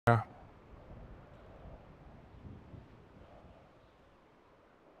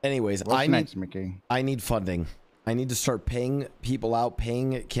Anyways, What's next, Mickey? I need funding. I need to start paying people out,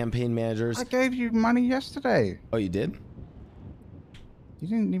 paying campaign managers. I gave you money yesterday. Oh, you did? You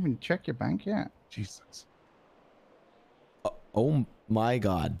didn't even check your bank yet. Jesus. Oh my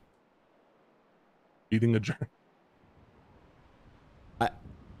God. Eating a journey.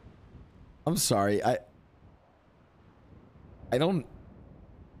 I'm sorry. I don't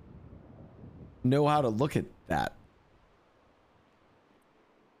know how to look at that.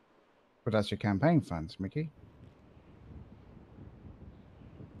 But that's your campaign funds, Mickey.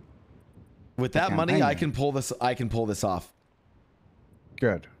 With that money, I can pull this. I can pull this off.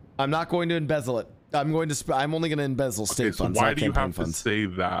 Good. I'm not going to embezzle it. I'm going to. I'm only going to embezzle state funds. Why do you have funds. to say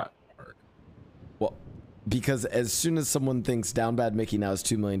that? Well, because as soon as someone thinks Down Bad Mickey now has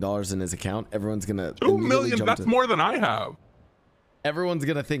 $2 million in his account, everyone's gonna. $2 million. That's more than I have. Everyone's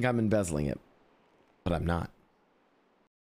gonna think I'm embezzling it, but I'm not.